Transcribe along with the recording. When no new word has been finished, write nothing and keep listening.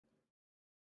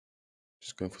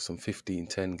Just going for some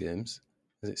 15-10 games.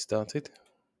 Has it started?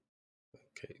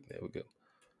 Okay, there we go.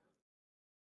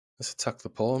 Let's attack the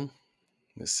pawn.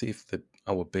 Let's see if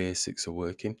our basics are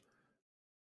working.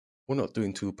 We're not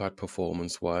doing too bad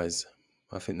performance-wise.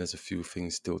 I think there's a few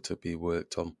things still to be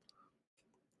worked on.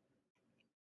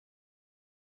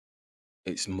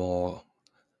 It's more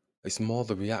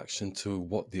the reaction to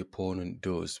what the opponent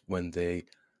does when they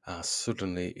are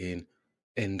suddenly in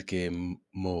endgame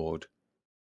mode,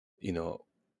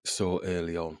 so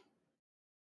early on,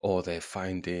 or they're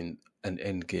finding an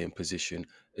endgame position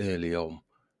early on,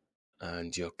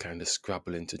 and you're kind of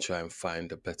scrabbling to try and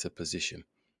find a better position.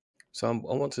 So I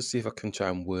want to see if I can try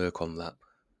and work on that.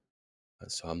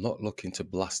 And so I'm not looking to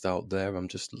blast out there. I'm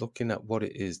just looking at what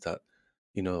it is that,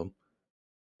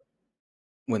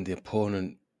 when the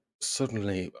opponent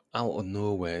suddenly, out of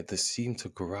nowhere, they seem to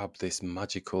grab this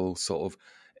magical sort of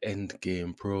end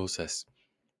game process.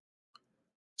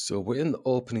 So we're in the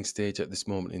opening stage at this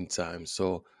moment in time.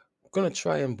 So I'm going to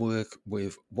try and work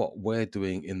with what we're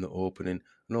doing in the opening,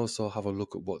 and also have a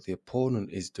look at what the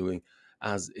opponent is doing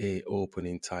as a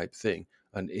opening type thing,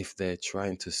 and if they're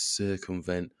trying to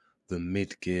circumvent the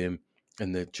mid game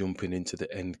and they're jumping into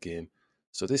the end game.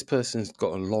 So this person's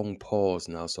got a long pause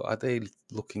now. So are they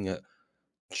looking at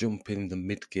jumping the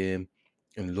mid game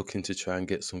and looking to try and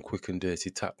get some quick and dirty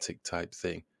tactic type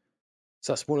thing?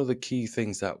 So that's one of the key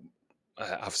things that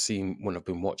I've seen when I've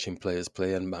been watching players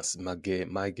play, and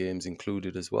my games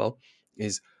included as well,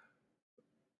 is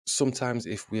sometimes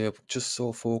if we're just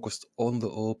so focused on the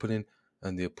opening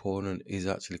and the opponent is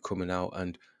actually coming out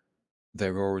and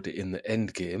they're already in the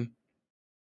end game,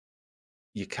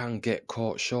 you can get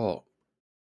caught short.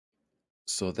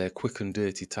 So their quick and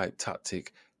dirty type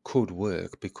tactic could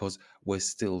work because we're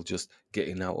still just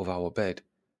getting out of our bed,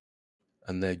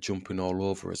 and they're jumping all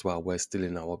over as well. We're still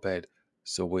in our bed.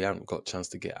 So we haven't got a chance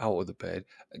to get out of the bed,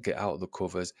 get out of the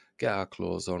covers, get our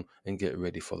clothes on, and get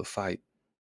ready for the fight.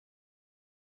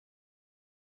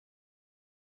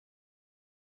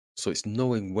 So it's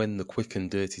knowing when the quick and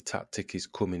dirty tactic is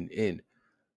coming in.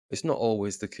 It's not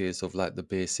always the case of like the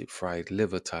basic fried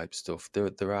liver type stuff.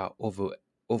 There are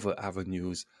other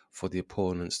avenues for the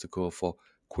opponents to go for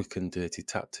quick and dirty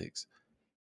tactics.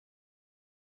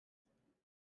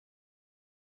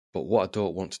 But what I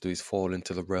don't want to do is fall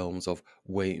into the realms of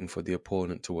waiting for the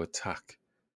opponent to attack,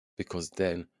 because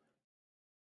then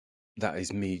that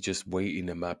is me just waiting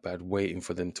in my bed, waiting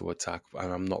for them to attack,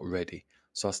 and I'm not ready.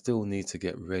 So I still need to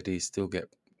get ready, still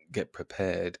get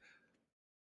prepared,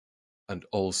 and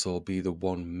also be the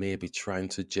one maybe trying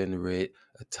to generate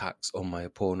attacks on my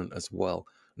opponent as well.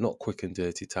 Not quick and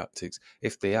dirty tactics.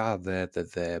 If they are there, they're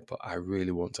there, but I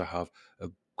really want to have a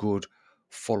good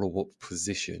follow-up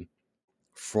position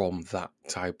from that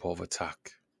type of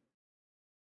attack,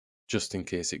 just in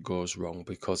case it goes wrong,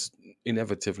 because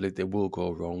inevitably they will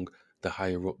go wrong the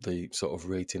higher up the sort of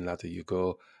rating ladder you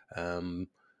go,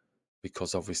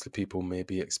 because obviously people may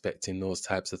be expecting those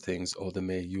types of things, or they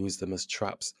may use them as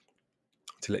traps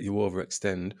to let you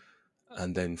overextend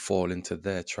and then fall into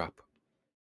their trap.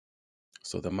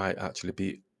 So they might actually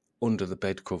be under the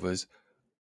bed covers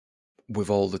with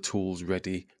all the tools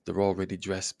ready. They're already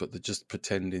dressed, but they're just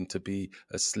pretending to be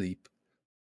asleep.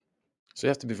 So you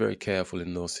have to be very careful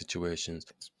in those situations.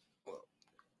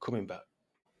 Coming back.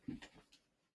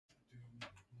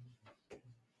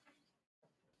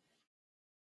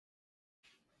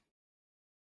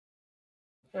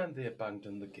 And they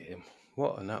abandoned the game.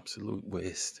 What an absolute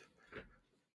waste.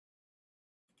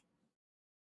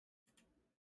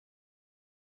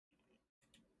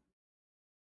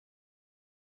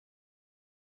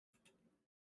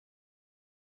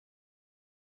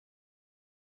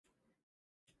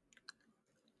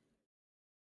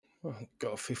 Well,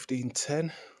 got a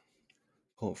 15-10.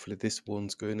 Hopefully this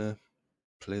one's going to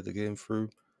play the game through.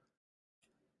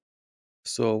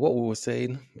 So what we were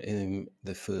saying in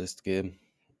the first game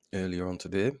earlier on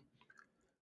today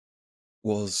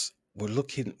was we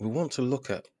want to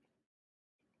look at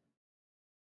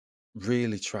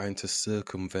really trying to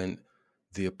circumvent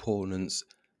the opponent's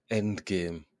end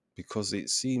game, because it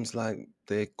seems like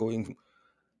they're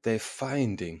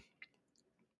finding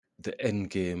the end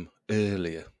game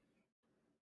earlier.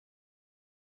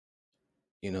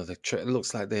 It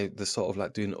looks like they're sort of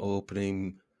like doing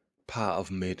opening part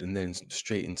of mid and then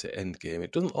straight into end game.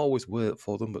 It doesn't always work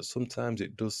for them, but sometimes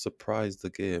it does surprise the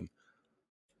game.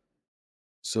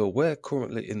 So we're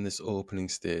currently in this opening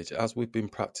stage. As we've been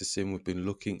practicing, we've been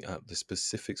looking at the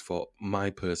specifics for my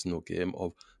personal game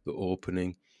of the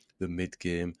opening, the mid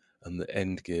game, and the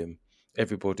end game.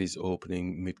 Everybody's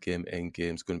opening, mid game, end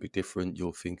game is going to be different.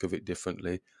 You'll think of it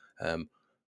differently.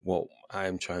 what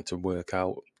I'm trying to work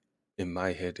out in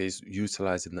my head is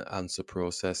utilizing the answer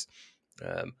process,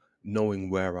 um, knowing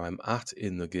where I'm at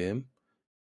in the game,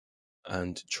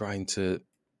 and trying to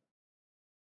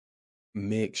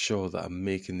make sure that I'm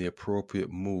making the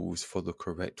appropriate moves for the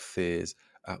correct phase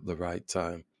at the right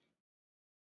time.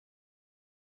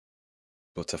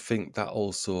 But I think that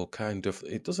also kind of,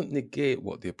 it doesn't negate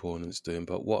what the opponent's doing,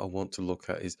 but what I want to look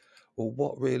at is, well,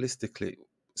 what realistically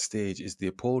stage is the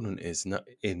opponent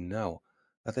in now?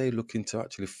 Are they looking to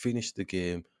actually finish the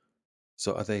game?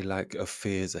 So are they like a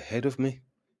phase ahead of me?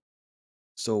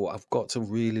 So I've got to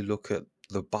really look at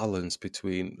the balance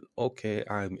between, okay,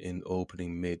 I'm in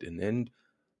opening, mid, and end,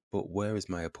 but where is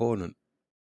my opponent?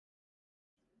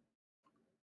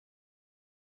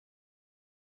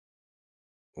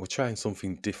 We're trying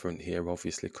something different here,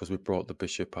 obviously, because we brought the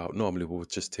bishop out. Normally we would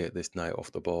just take this knight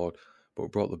off the board, but we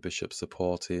brought the bishop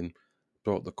supporting,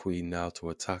 brought the queen now to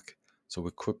attack. So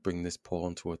we could bring this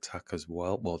pawn to attack as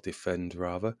well, well, defend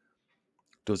rather.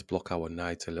 Does block our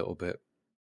knight a little bit.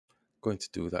 Going to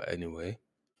do that anyway.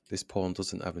 This pawn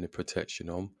doesn't have any protection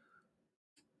on.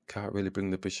 Can't really bring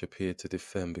the bishop here to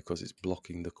defend because it's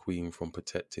blocking the queen from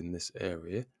protecting this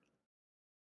area.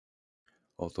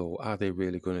 Although, are they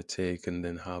really going to take and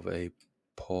then have a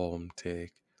pawn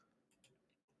take?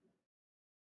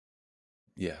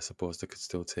 Yeah, I suppose they could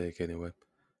still take anyway. I'm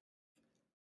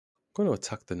going to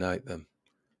attack the knight then.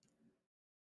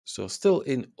 So still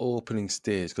in opening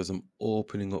stage because I'm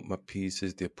opening up my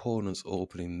pieces. The opponent's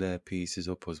opening their pieces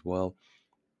up as well.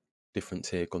 Different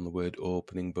take on the word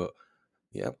opening, but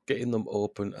yeah, getting them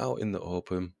open, out in the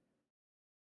open.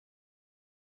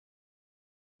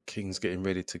 King's getting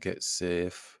ready to get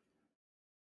safe.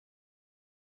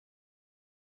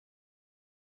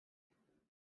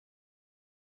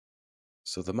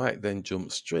 So they might then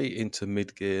jump straight into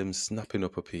mid-game, snapping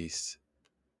up a piece.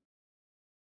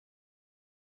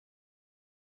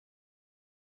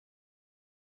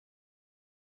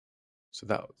 So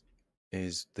that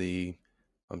is the,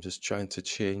 I'm just trying to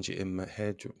change it in my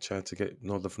head, trying to get,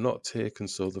 no, they've not taken,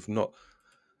 so they've not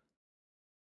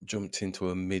jumped into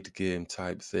a mid-game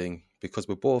type thing because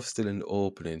we're both still in the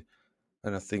opening.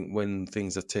 And I think when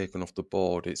things are taken off the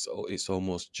board, it's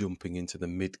almost jumping into the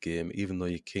mid-game, even though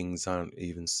your kings aren't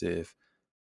even safe.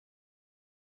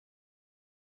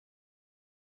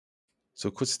 So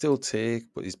could still take,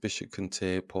 but his bishop can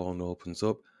take, pawn opens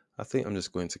up. I think I'm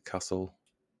just going to castle.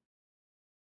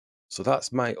 So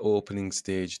that's my opening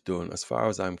stage done. As far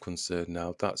as I'm concerned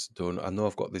now, that's done. I know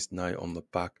I've got this knight on the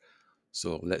back,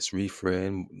 so let's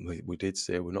reframe. We did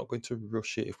say we're not going to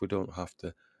rush it if we don't have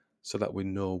to, so that we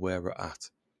know where we're at.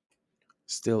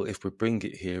 Still, if we bring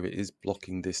it here, it is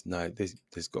blocking this knight.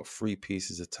 There's got 3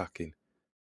 pieces attacking.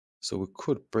 So we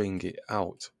could bring it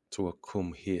out to a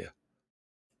come here.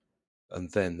 And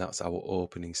then that's our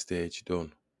opening stage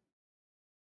done.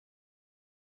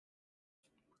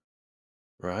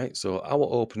 Right, so our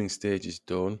opening stage is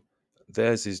done.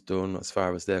 Theirs is done as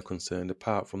far as they're concerned,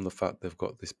 apart from the fact they've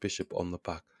got this bishop on the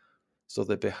back. So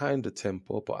they're behind the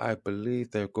tempo, but I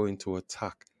believe they're going to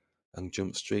attack and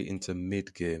jump straight into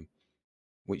mid-game,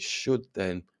 which should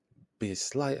then be a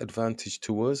slight advantage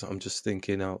to us. I'm just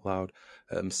thinking out loud.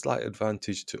 Slight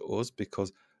advantage to us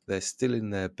because they're still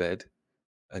in their bed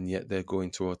and yet they're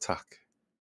going to attack.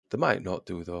 They might not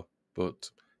do though, but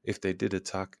if they did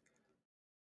attack,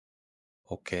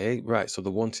 okay, right, so they're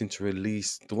wanting to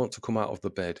release, they want to come out of the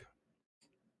bed.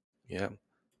 Yeah,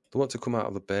 they want to come out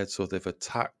of the bed, so they've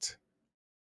attacked.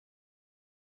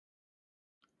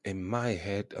 In my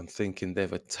head, I'm thinking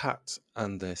they've attacked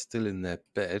and they're still in their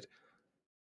bed.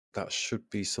 That should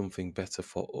be something better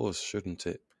for us, shouldn't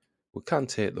it? We can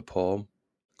take the pawn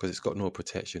because it's got no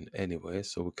protection anyway,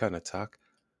 so we can attack.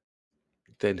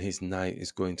 Then his knight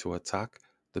is going to attack.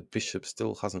 The bishop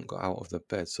still hasn't got out of the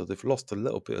bed, so they've lost a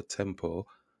little bit of tempo.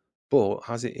 But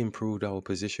has it improved our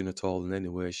position at all in any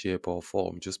way, shape, or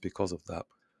form just because of that?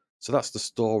 So that's the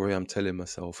story I'm telling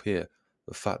myself here.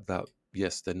 The fact that,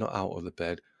 yes, they're not out of the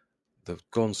bed. They've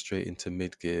gone straight into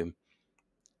mid-game.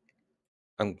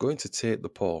 I'm going to take the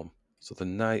pawn. So the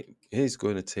knight is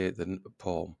going to take the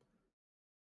pawn.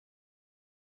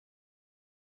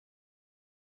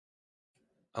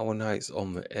 Our knight's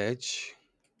on the edge.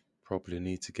 Probably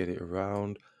need to get it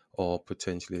around or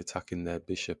potentially attacking their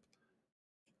bishop.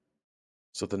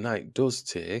 So the knight does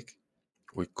take.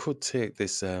 We could take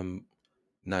this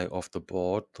knight off the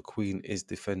board. The queen is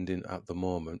defending at the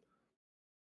moment.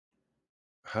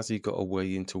 Has he got a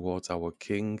way in towards our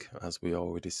king, as we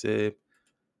already say?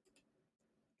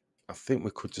 I think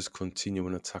we could just continue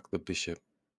and attack the bishop.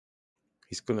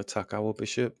 He's going to attack our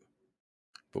bishop,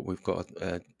 but we've got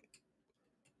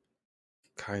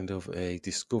kind of a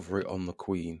discovery on the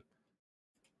queen.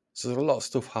 So there's a lot of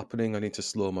stuff happening. I need to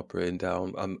slow my brain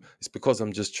down. It's because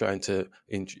I'm just trying to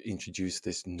introduce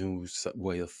this new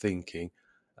way of thinking,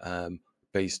 um,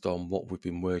 based on what we've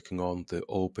been working on, the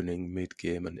opening, mid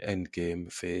game, and end game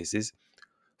phases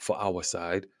for our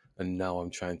side. And now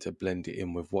I'm trying to blend it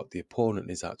in with what the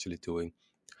opponent is actually doing,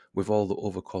 with all the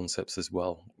other concepts as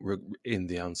well in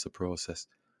the answer process.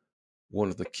 One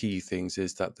of the key things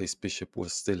is that this bishop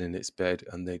was still in its bed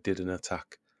and they did an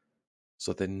attack.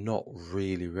 So they're not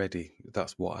really ready.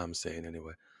 That's what I'm saying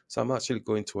anyway. So I'm actually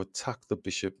going to attack the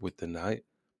bishop with the knight.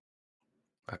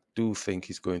 I do think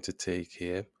he's going to take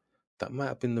here. That might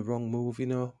have been the wrong move, you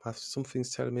know.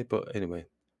 Something's telling me, but anyway.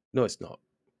 No, it's not.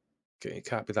 Okay, it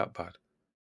can't be that bad.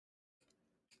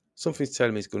 Something's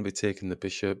telling me he's going to be taking the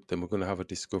bishop. Then we're going to have a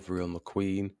discovery on the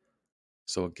queen.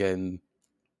 So again,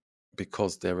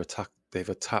 because they've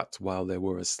attacked while they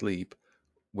were asleep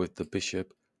with the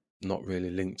bishop, not really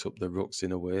linked up the rooks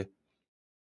in a way.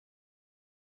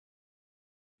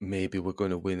 Maybe we're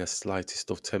going to win a slightest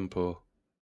of tempo.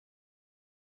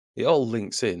 It all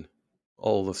links in,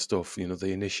 all the stuff, you know,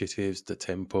 the initiatives, the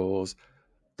tempos,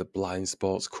 the blind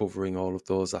spots, covering all of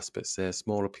those aspects there.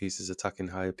 Smaller pieces attacking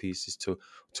higher pieces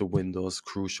to win those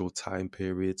crucial time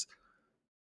periods.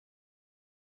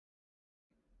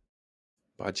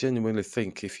 But I genuinely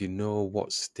think if you know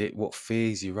what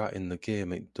phase you're at in the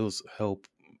game, it does help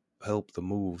the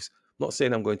moves. I'm not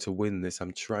saying I'm going to win this.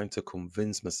 I'm trying to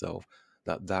convince myself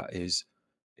that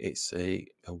it's a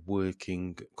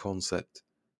working concept.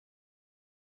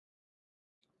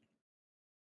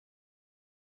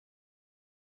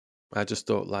 I just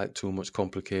don't like too much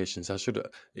complications. I should,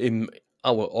 in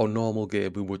our normal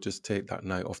game, we would just take that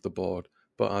knight off the board.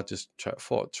 But I just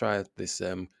try this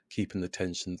keeping the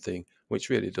tension thing, which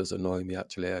really does annoy me.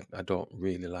 Actually, I don't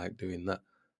really like doing that.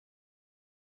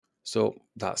 So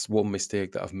that's one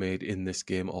mistake that I've made in this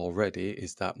game already,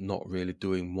 is that not really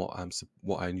doing what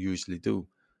I usually do.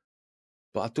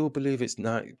 But I do believe it's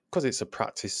nice because it's a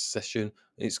practice session.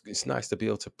 It's nice to be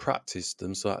able to practice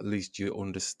them, so at least you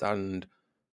understand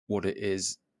what it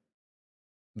is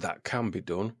that can be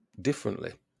done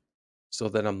differently. So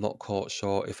then I'm not caught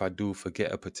short if I do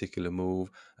forget a particular move,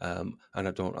 and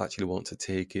I don't actually want to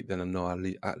take it. Then I know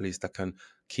at least I can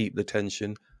keep the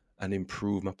tension and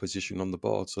improve my position on the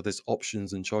board. So there's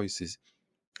options and choices.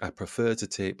 I prefer to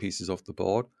take pieces off the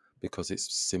board because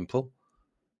it's simple,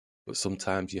 but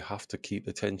sometimes you have to keep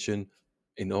the tension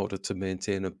in order to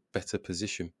maintain a better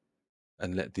position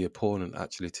and let the opponent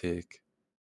actually take.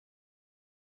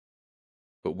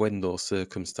 But when those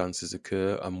circumstances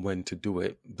occur and when to do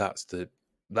it, that's the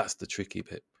tricky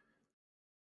bit.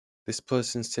 This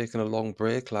person's taken a long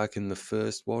break, like in the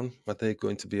first one. Are they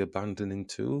going to be abandoning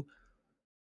too?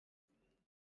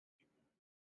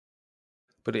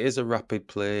 But it is a rapid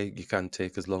play. You can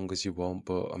take as long as you want,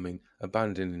 but I mean,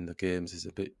 abandoning the games is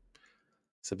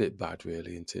it's a bit bad,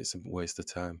 really, isn't it? It's a waste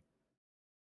of time.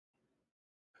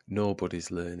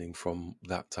 Nobody's learning from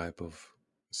that type of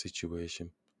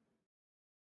situation.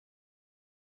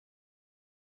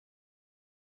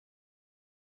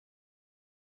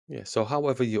 Yeah, so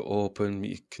however you open,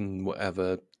 you can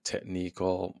whatever technique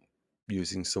or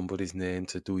using somebody's name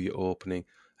to do your opening,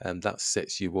 and that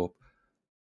sets you up.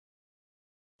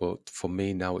 But for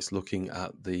me now, it's looking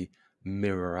at the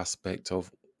mirror aspect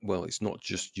of, well, it's not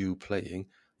just you playing,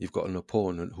 you've got an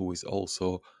opponent who is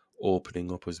also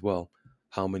opening up as well.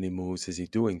 How many moves is he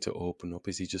doing to open up?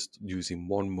 Is he just using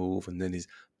one move and then he's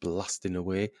blasting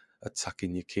away,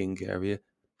 attacking your king area?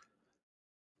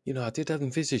 You know, I did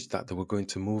envisage that they were going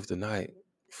to move the knight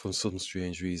for some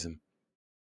strange reason.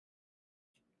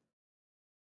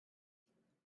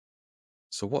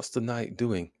 So what's the knight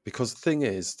doing? Because the thing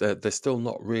is that they're still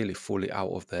not really fully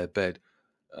out of their bed,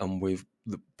 and we've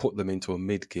put them into a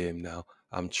mid game now.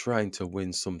 I'm trying to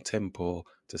win some tempo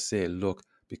to say, look,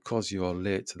 because you're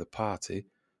late to the party,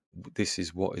 this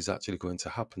is what is actually going to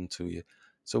happen to you.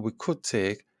 So we could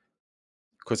take,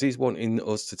 because he's wanting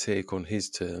us to take on his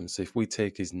terms. If we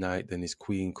take his knight, then his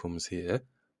queen comes here. I'm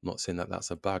not saying that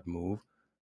that's a bad move.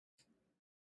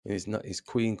 His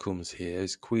queen comes here.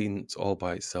 His queen's all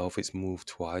by itself. It's moved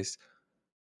twice.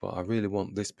 But I really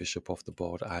want this bishop off the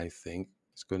board, I think.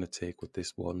 It's going to take with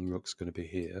this one. Rook's going to be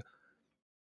here.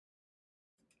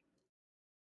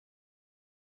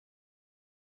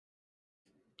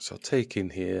 So taking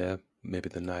here, maybe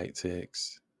the knight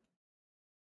takes.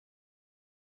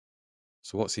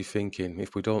 So what's he thinking?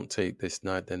 If we don't take this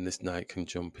knight, then this knight can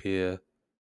jump here.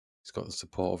 He's got the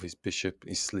support of his bishop,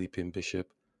 his sleeping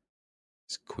bishop.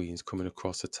 His queen's coming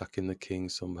across, attacking the king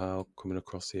somehow. Coming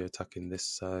across here, attacking this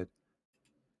side.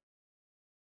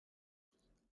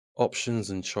 Options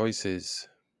and choices.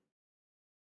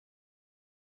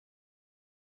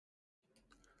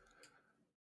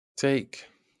 Take,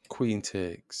 queen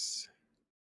takes.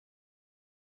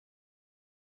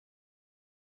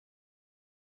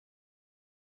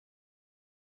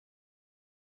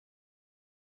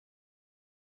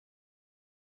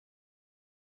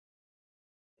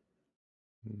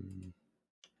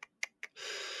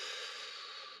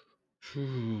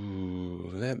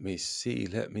 Let me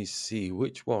see.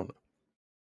 Which one?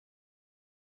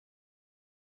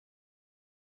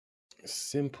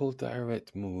 Simple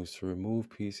direct moves to remove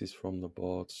pieces from the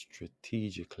board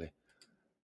strategically.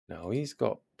 Now he's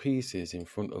got pieces in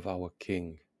front of our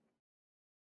king.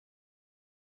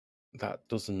 That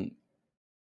doesn't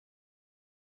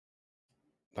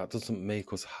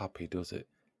make us happy, does it?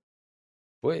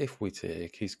 But if we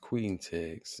take, his queen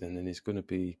takes, and then he's going to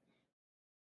be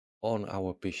on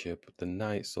our bishop. The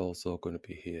knight's also going to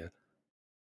be here.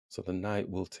 So the knight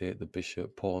will take the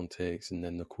bishop, pawn takes, and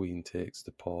then the queen takes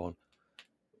the pawn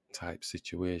type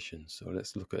situation. So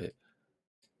let's look at it.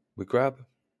 We grab,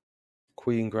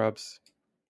 queen grabs.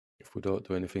 If we don't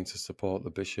do anything to support the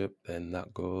bishop, then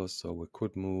that goes. So we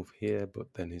could move here,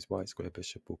 but then his white square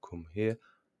bishop will come here.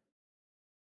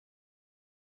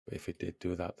 But if he did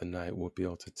do that, the knight would be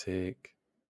able to take.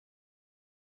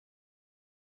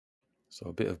 So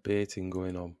a bit of baiting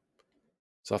going on.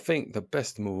 So I think the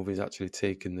best move is actually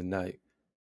taking the knight,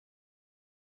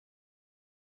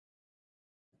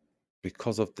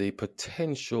 because of the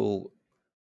potential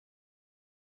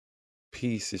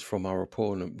pieces from our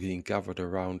opponent being gathered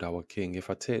around our king. If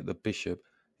I take the bishop,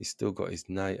 he's still got his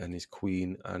knight and his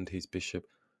queen and his bishop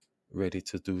ready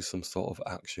to do some sort of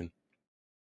action.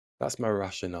 That's my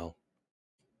rationale.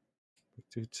 We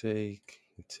do take,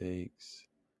 he takes,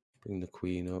 bring the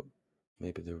queen up.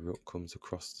 Maybe the rook comes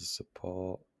across the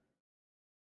support.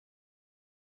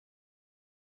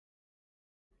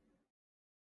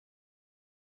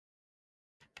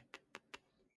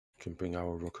 Can bring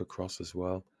our rook across as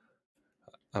well.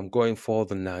 I'm going for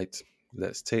the knight.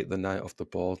 Let's take the knight off the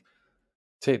board.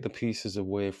 Take the pieces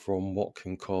away from what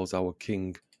can cause our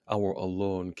king, our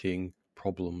alone king,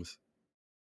 problems.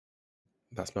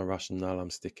 That's my rationale.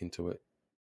 I'm sticking to it.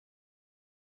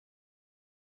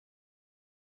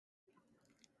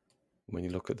 When you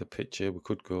look at the picture, we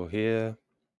could go here.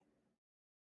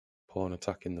 Pawn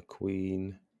attacking the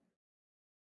queen.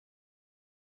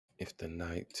 If the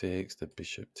knight takes, the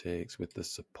bishop takes with the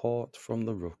support from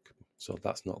the rook. So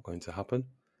that's not going to happen.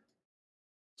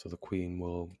 So the queen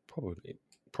will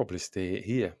probably stay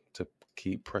here to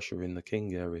keep pressuring the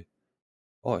king area.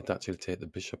 Or it'd actually take the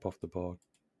bishop off the board.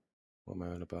 What am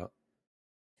I on about?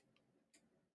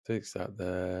 Takes that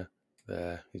there.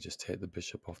 You just take the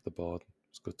bishop off the board.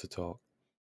 It's good to talk.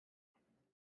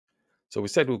 So we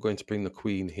said we were going to bring the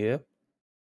queen here.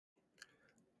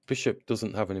 Bishop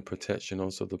doesn't have any protection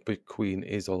on, so the big queen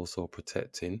is also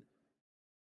protecting.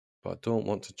 But I don't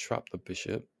want to trap the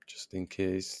bishop, just in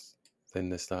case then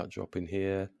they start dropping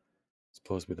here.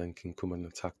 Suppose we then can come and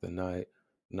attack the knight.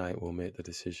 Knight will make the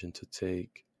decision to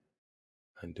take.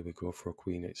 And do we go for a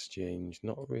queen exchange?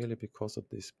 Not really because of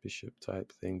this bishop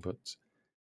type thing, but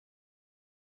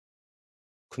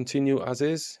continue as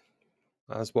is,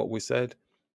 as what we said.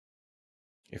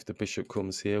 If the bishop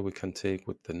comes here, we can take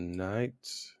with the knight.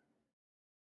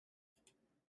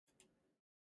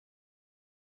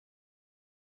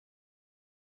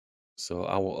 So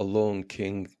our alone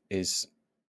king is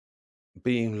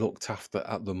being looked after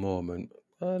at the moment,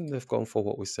 and they've gone for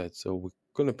what we said. So we're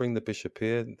going to bring the bishop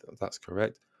here. That's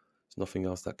correct. There's nothing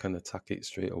else that can attack it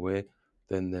straight away.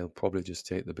 Then they'll probably just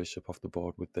take the bishop off the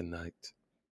board with the knight.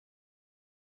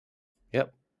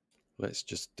 Yep, let's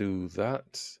just do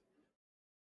that.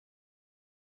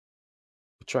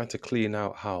 We're trying to clean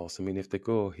out house. I mean, if they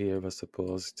go here, I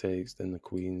suppose, takes, then the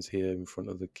queen's here in front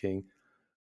of the king.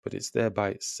 But it's there by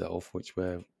itself, which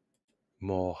we're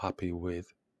more happy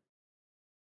with.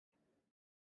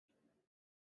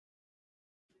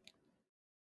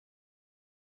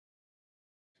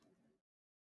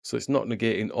 So it's not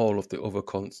negating all of the other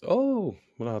cons. Oh,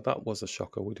 well, that was a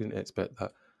shocker. We didn't expect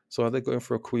that. So are they going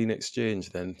for a queen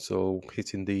exchange then? So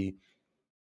hitting the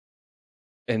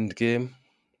end game.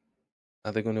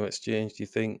 Are they going to exchange, do you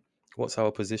think? What's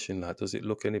our position like? Does it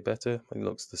look any better? It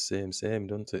looks the same,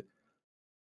 doesn't it?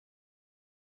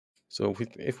 So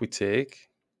if we take,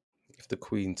 if the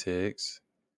queen takes,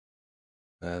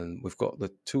 and we've got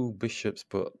the two bishops,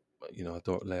 but, you know, I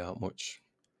don't lay out much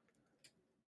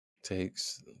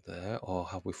takes there, or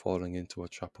have we fallen into a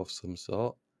trap of some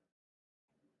sort?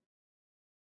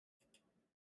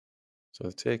 So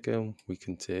take them, we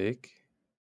can take.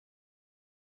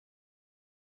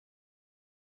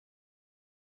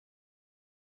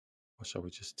 Or shall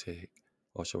we just take?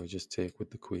 Or shall we just take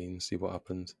with the queen, see what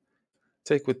happens?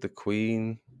 Take with the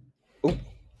queen. Oh,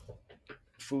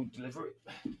 food delivery.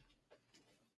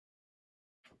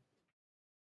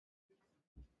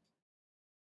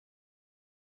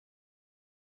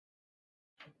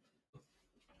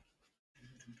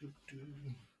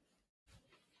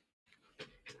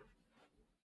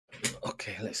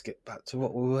 Okay, let's get back to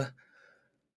what we were.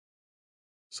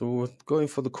 So we're going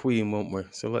for the queen, won't we?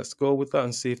 So let's go with that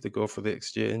and see if they go for the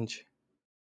exchange.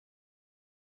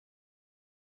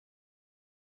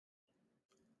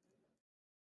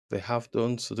 They have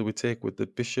done. So do we take with the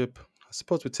bishop? I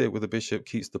suppose we take with the bishop,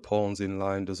 keeps the pawns in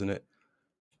line, doesn't it?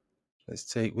 Let's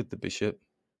take with the bishop.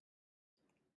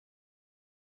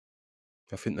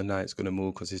 I think the knight's going to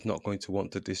move because he's not going to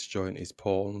want to disjoint his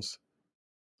pawns.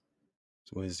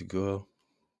 So where does he go?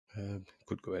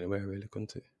 Could go anywhere really,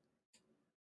 couldn't it?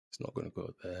 It's not going to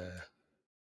go there.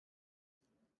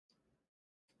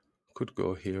 Could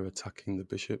go here attacking the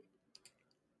bishop.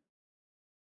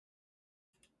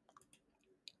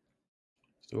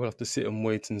 So we'll have to sit and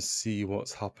wait and see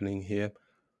what's happening here.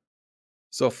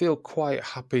 So I feel quite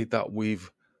happy that we've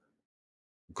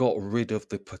got rid of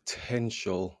the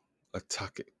potential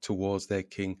attack towards their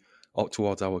king, or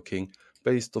towards our king,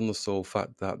 based on the sole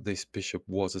fact that this bishop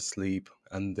was asleep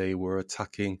and they were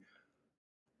attacking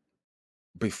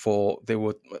before. They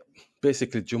were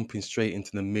basically jumping straight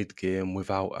into the mid game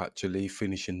without actually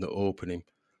finishing the opening.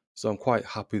 So I'm quite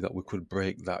happy that we could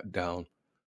break that down.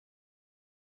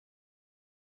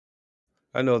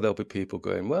 I know there'll be people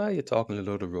going, well, you're talking a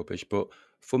load of rubbish, but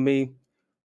for me,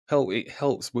 it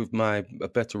helps with a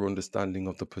better understanding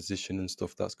of the position and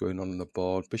stuff that's going on the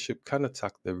board. Bishop can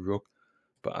attack their rook,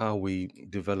 but are we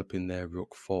developing their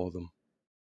rook for them?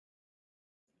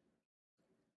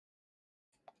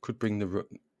 Could bring the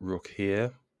rook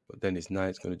here, but then his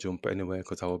knight's going to jump anywhere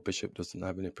because our bishop doesn't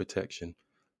have any protection.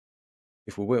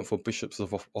 If we went for bishops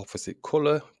of opposite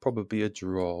colour, probably a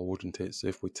draw, wouldn't it? So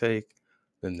if we take,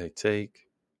 then they take.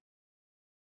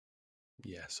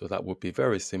 Yeah, so that would be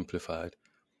very simplified.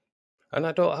 And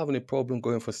I don't have any problem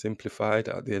going for simplified.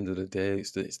 At the end of the day,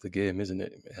 it's the game, isn't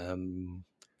it?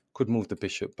 Could move the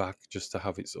bishop back just to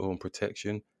have its own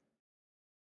protection.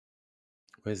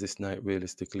 Where's this knight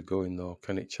realistically going though?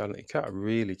 Can it challenge? It can't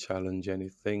really challenge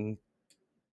anything.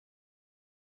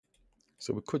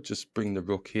 So we could just bring the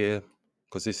rook here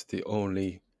because this is the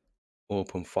only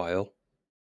open file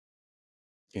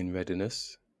in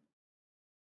readiness.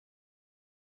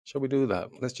 Shall we do that?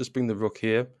 Let's just bring the rook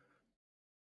here.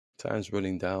 Time's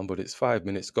running down, but it's 5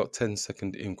 minutes. Got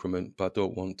 10-second increment, but I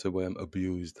don't want to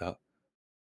abuse that.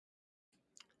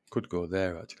 Could go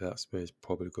there actually. That's where it's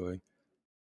probably going.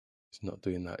 He's not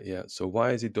doing that yet. So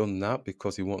why has he done that?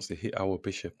 Because he wants to hit our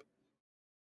bishop.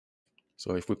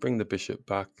 So if we bring the bishop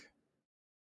back,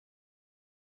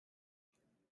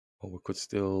 or we could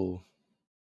still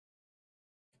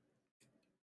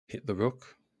hit the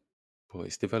rook, but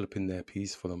it's developing their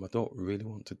piece for them. I don't really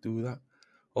want to do that.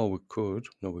 Or we could.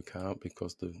 No, we can't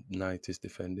because the knight is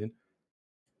defending.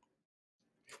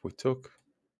 If we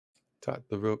attack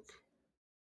the rook,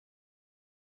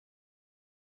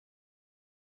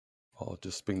 or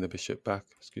just bring the bishop back,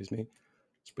 excuse me.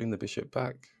 Just bring the bishop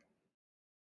back.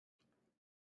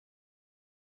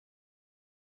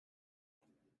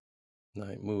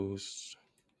 Knight moves.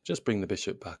 Just bring the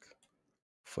bishop back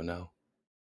for now.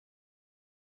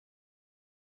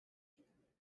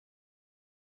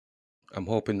 I'm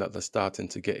hoping that they're starting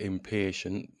to get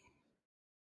impatient.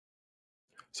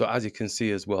 So as you can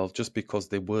see as well, just because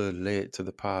they were late to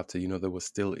the party, they were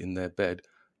still in their bed,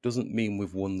 doesn't mean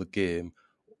we've won the game.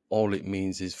 All it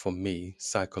means is, for me,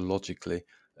 psychologically,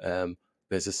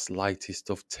 there's a slightest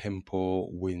of tempo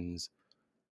wins.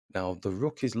 Now, the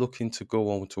rook is looking to go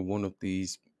on to one of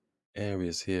these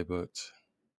areas here, but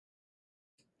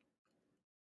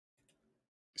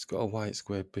it's got a white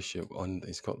square bishop on.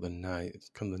 It's got the knight.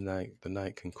 The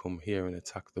knight can come here and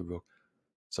attack the rook.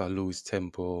 So I lose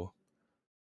tempo.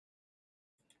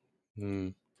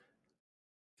 Go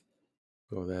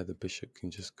there. The bishop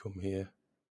can just come here.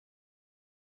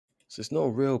 So there's no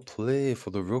real play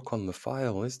for the rook on the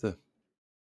file, is there?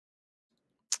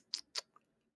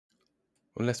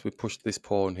 Unless we push this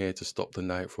pawn here to stop the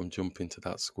knight from jumping to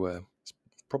that square. It's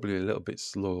probably a little bit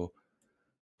slow.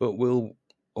 But we'll...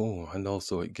 Oh, and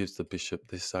also it gives the bishop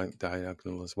this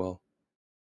diagonal as well.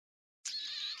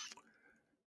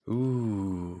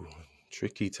 Ooh,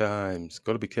 tricky times.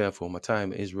 Got to be careful. My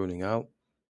time is running out.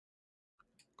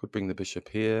 Could bring the bishop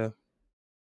here.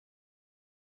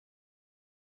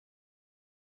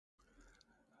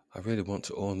 I really want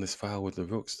to own this file with the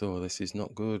rooks though. This is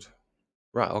not good.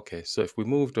 Right, okay, so if we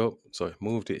moved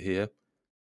it here,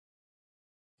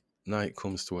 knight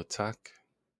comes to attack.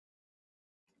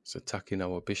 It's attacking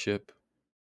our bishop.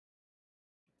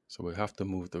 So we have to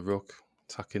move the rook,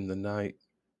 attacking the knight.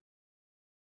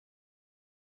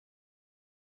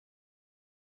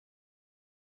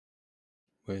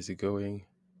 Where's he going?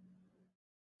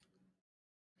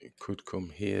 It could come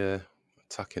here,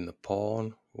 attacking the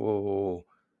pawn. Whoa,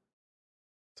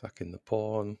 attacking the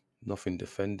pawn. Nothing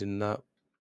defending that.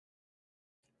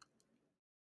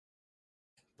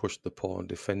 Push the pawn,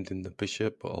 defending the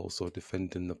bishop, but also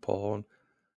defending the pawn.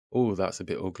 Oh, that's a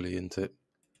bit ugly, isn't it?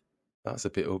 That's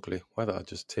a bit ugly. Why don't I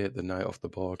just take the knight off the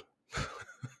board?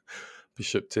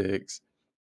 Bishop takes.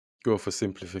 Go for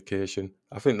simplification.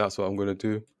 I think that's what I'm going to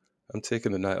do. I'm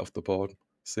taking the knight off the board.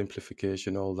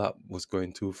 Simplification. All that was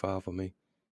going too far for me.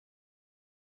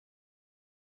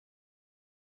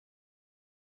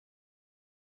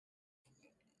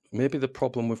 Maybe the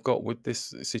problem we've got with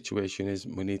this situation is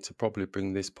we need to probably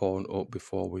bring this pawn up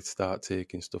before we start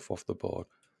taking stuff off the board,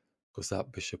 because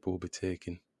that bishop will be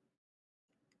taken.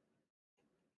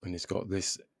 And he's got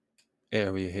this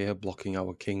area here blocking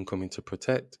our king coming to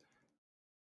protect.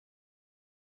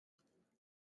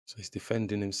 So he's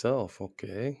defending himself.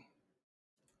 Okay. I'm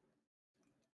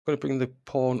going to bring the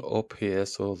pawn up here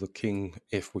so the king,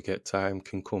 if we get time,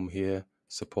 can come here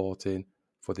supporting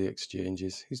for the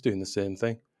exchanges. He's doing the same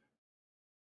thing.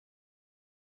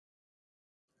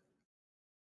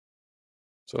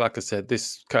 So like I said,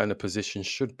 this kind of position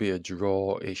should be a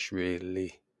draw-ish,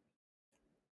 really.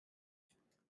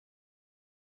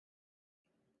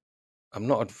 I'm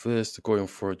not adverse to going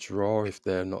for a draw if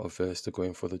they're not averse to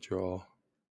going for the draw.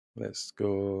 Let's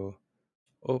go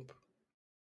up.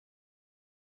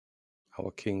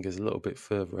 Our king is a little bit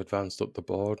further advanced up the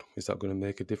board. Is that going to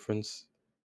make a difference?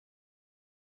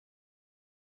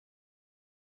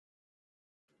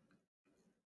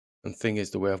 And thing is,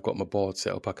 the way I've got my board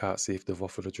set up, I can't see if they've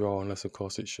offered a draw unless, of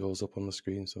course, it shows up on the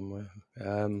screen somewhere.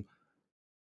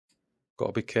 Got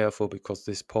to be careful because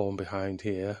this pawn behind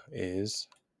here is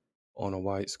on a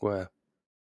white square.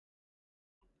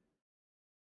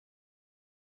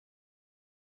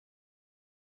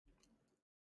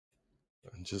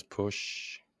 And just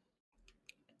push.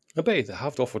 I bet they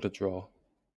have offered a draw.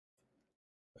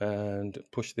 And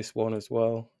push this one as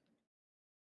well.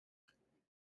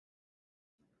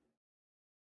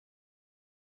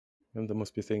 And they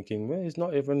must be thinking, well, he's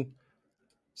not even...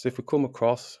 So if we come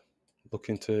across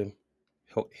looking to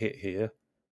hit here,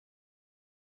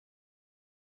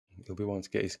 he'll be wanting to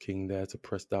get his king there to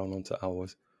press down onto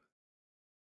ours.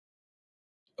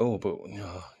 Oh, but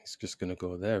no, he's just going to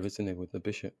go there, isn't he, with the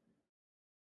bishop?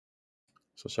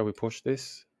 So shall we push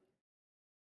this?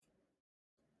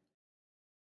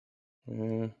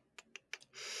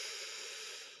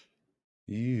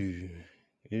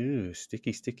 Ew,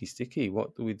 sticky, sticky, sticky.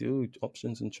 What do we do?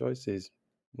 Options and choices.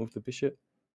 Move the bishop.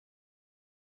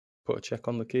 Put a check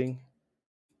on the king.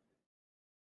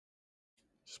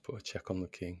 Just put a check on the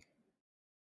king.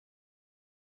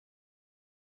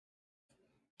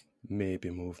 Maybe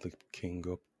move the king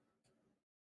up.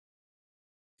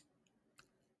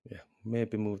 Yeah,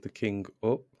 maybe move the king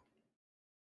up.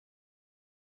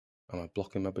 Am I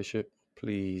blocking my bishop?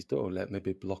 Please don't let me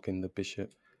be blocking the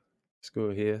bishop. Let's go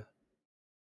here.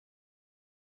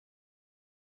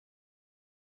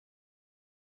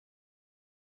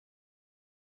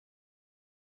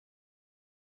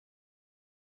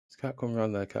 Can't come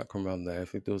around there, can't come around there.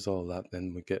 If it does all that,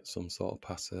 then we get some sort of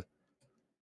passer.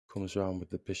 Comes around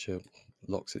with the bishop,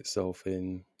 locks itself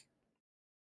in.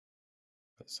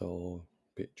 That's all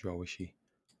a bit drawishy.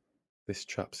 This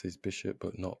traps his bishop,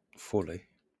 but not fully.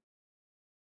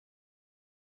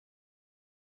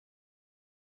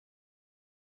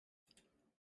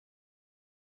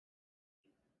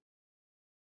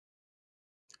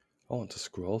 I want to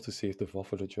scroll to see if they've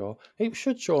offered a draw. It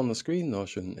should show on the screen though,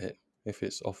 shouldn't it? If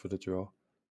it's offered a draw.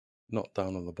 Not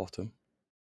down on the bottom.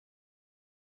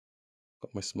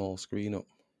 Got my small screen up.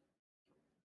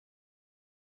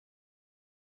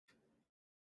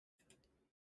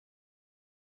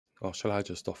 Or shall I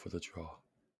just offer the draw?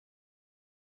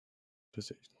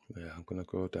 Does it? Yeah, I'm going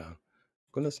to go down.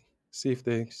 I'm going to see if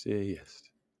they say yes.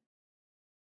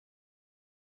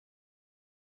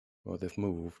 Oh, they've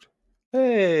moved.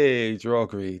 Hey, draw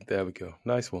agreed. There we go.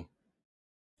 Nice one.